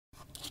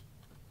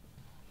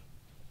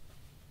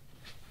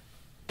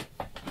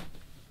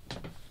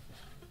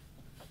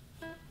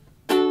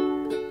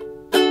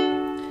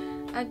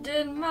I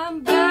did my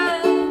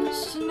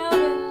best to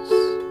notice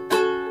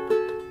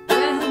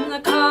when the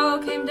call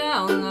came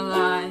down the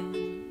line.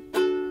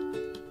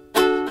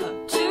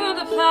 Up to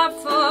the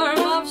platform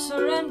of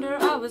surrender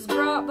I was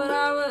brought, but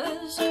I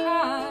was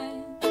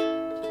kind.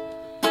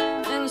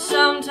 And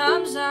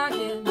sometimes I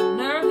get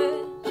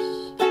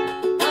nervous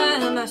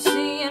when I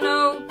see an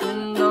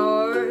open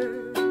door.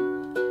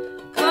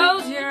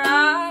 Close your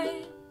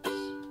eyes,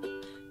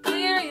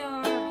 clear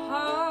your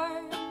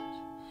heart,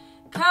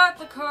 cut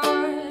the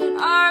cord.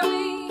 Are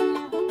we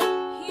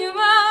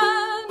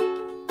human,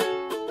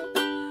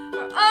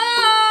 or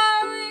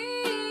are we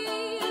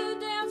a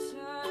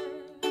dancer?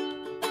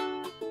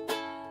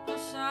 The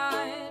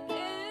sign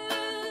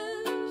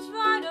is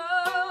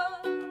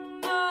vital.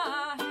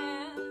 My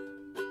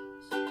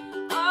hands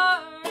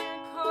are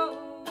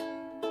cold,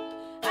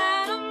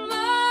 and I'm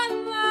on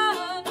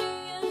my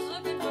knees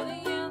looking for the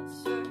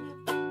answer.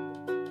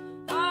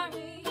 Are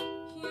we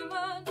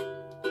human,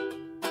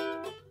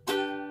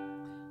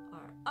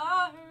 or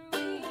are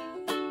we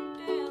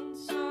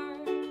dancer?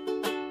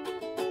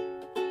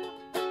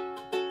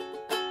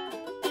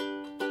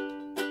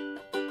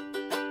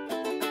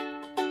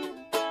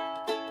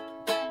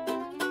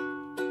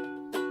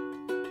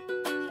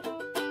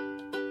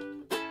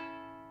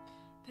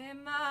 Pay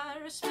my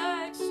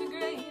respects to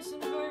grace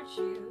and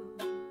virtue,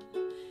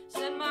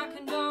 send my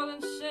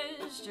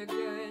condolences to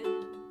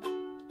good,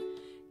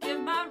 give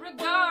my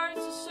regards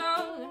to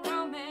soul and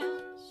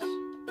romance.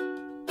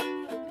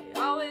 They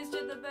always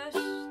did the best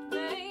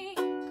they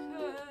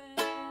could.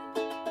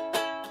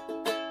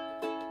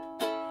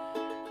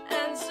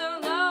 And so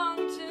long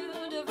to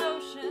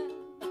devotion,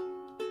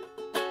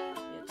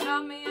 you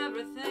taught me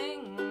everything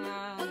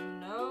I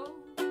know.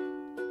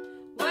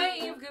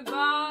 Wave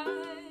goodbye,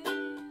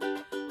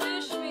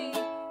 wish me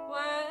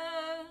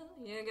well,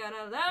 you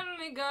gotta let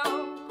me go.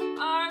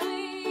 Are we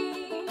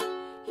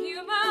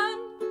human,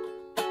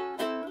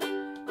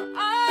 or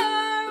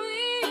are we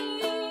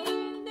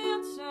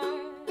dancer?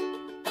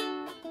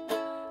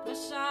 The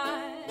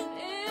sign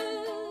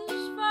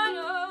is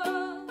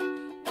final.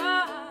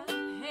 My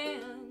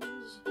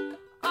hands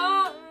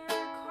are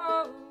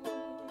cold,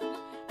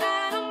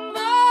 and I'm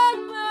on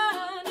my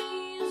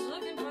knees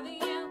looking for the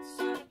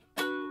answer.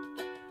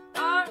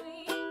 Are we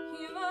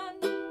human,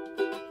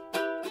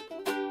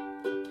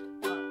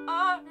 or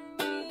are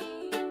we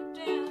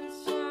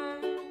dancer?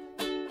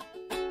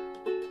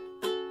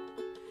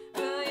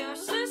 Will your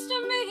sister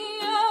be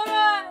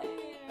alright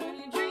when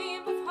you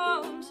dream of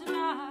home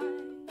tonight?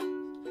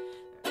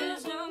 There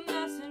is no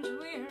message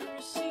we're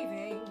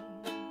receiving.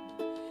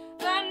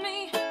 Let me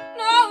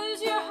know,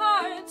 is your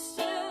heart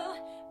still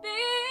beating?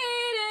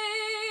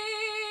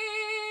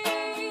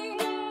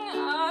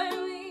 Are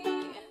we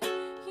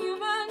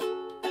human,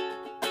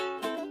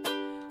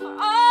 or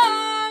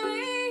are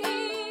we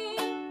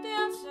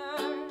dancer?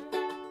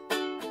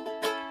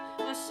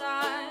 The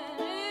sign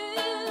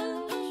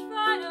is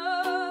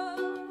vital.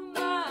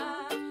 My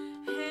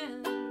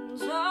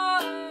hands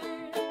are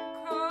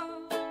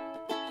cold,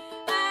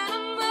 and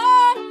I'm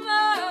on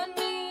my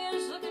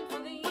knees looking for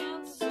the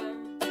answer.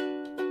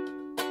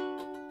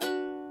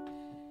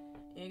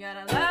 You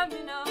gotta let me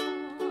know.